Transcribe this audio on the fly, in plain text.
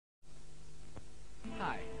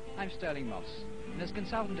I'm Sterling Moss, and as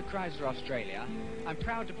consultant to Crysler Australia, I'm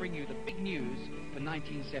proud to bring you the big news for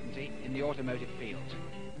 1970 in the automotive field.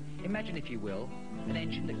 Imagine, if you will, an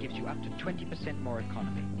engine that gives you up to 20% more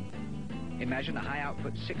economy. Imagine a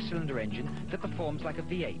high-output six-cylinder engine that performs like a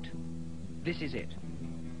V8. This is it.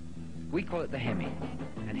 We call it the Hemi,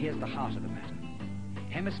 and here's the heart of the matter.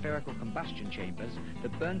 Hemispherical combustion chambers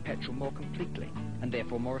that burn petrol more completely and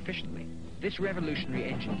therefore more efficiently. This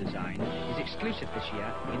revolutionary engine design is exclusive this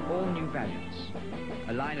year in all new Valliants,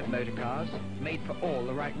 a line of motor cars made for all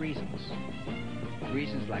the right reasons.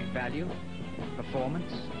 Reasons like value,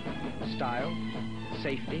 performance, style,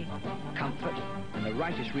 safety, comfort, and the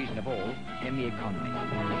rightest reason of all, Hemi economy.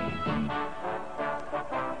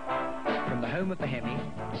 From the home of the Hemi,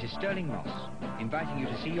 this is Sterling Moss, inviting you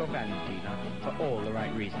to see your Valliant dealer for all the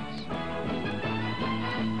right reasons.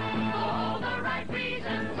 All the right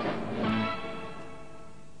reasons.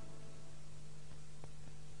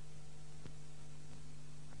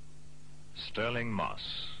 Sterling Moss,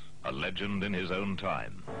 a legend in his own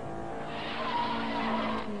time.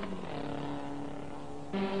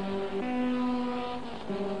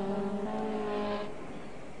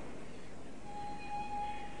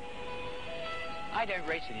 I don't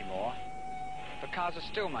race anymore, but cars are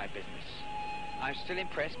still my business. I'm still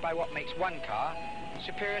impressed by what makes one car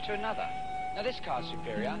superior to another. Now this car's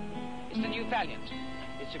superior. It's the new Valliant.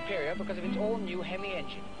 It's superior because of its all-new Hemi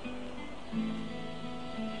engine.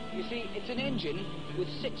 You see, it's an engine with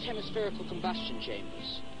 6 hemispherical combustion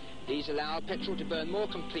chambers. These allow petrol to burn more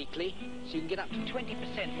completely, so you can get up to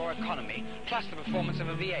 20% more economy, plus the performance of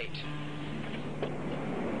a V8.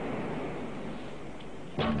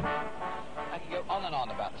 I can go on and on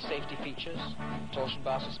about the safety features, torsion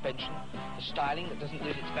bar suspension, the styling that doesn't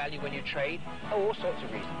lose its value when you trade, all sorts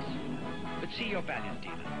of reasons. But see your Valliant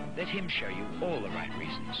dealer. Let him show you all the right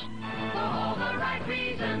reasons. All the right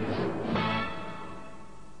reasons.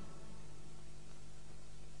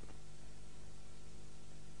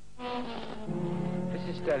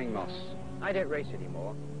 This is Sterling Moss. I don't race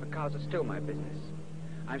anymore, but cars are still my business.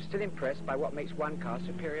 I'm still impressed by what makes one car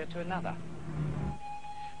superior to another.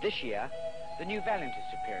 This year, the new Valliant is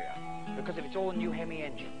superior because of its all-new Hemi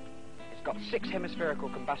engine. It's got 6 hemispherical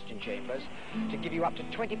combustion chambers to give you up to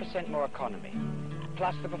 20% more economy,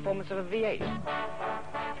 plus the performance of a V8.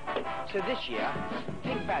 So this year,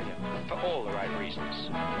 think Valliant for all the right reasons.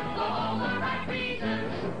 All the right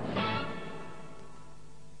reasons.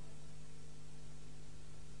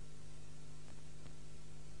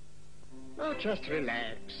 Oh, just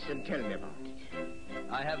relax and tell me about it.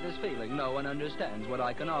 I have this feeling no one understands what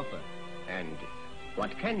I can offer. And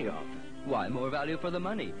what can you offer? Why, more value for the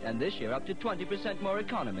money, and this year up to 20% more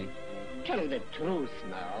economy. Tell the truth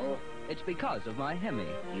now. It's because of my Hemi.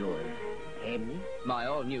 Your Hemi? My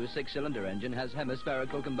all-new 6-cylinder engine has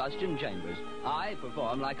hemispherical combustion chambers. I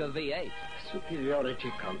perform like a V8.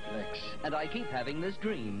 Superiority complex. And I keep having this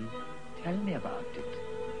dream. Tell me about it.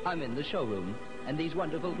 I'm in the showroom, and these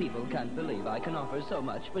wonderful people can't believe I can offer so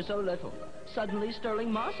much for so little. Suddenly,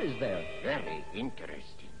 Sterling Moss is there. Very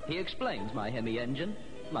interesting. He explains my Hemi engine,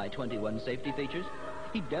 my 21 safety features.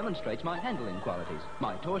 He demonstrates my handling qualities,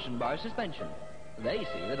 my torsion bar suspension. They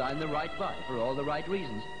see that I'm the right buy for all the right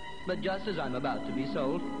reasons. But just as I'm about to be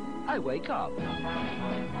sold, I wake up.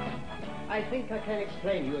 I think I can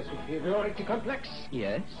explain your superiority complex.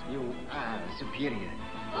 Yes? You are superior.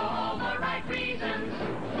 All the right reasons.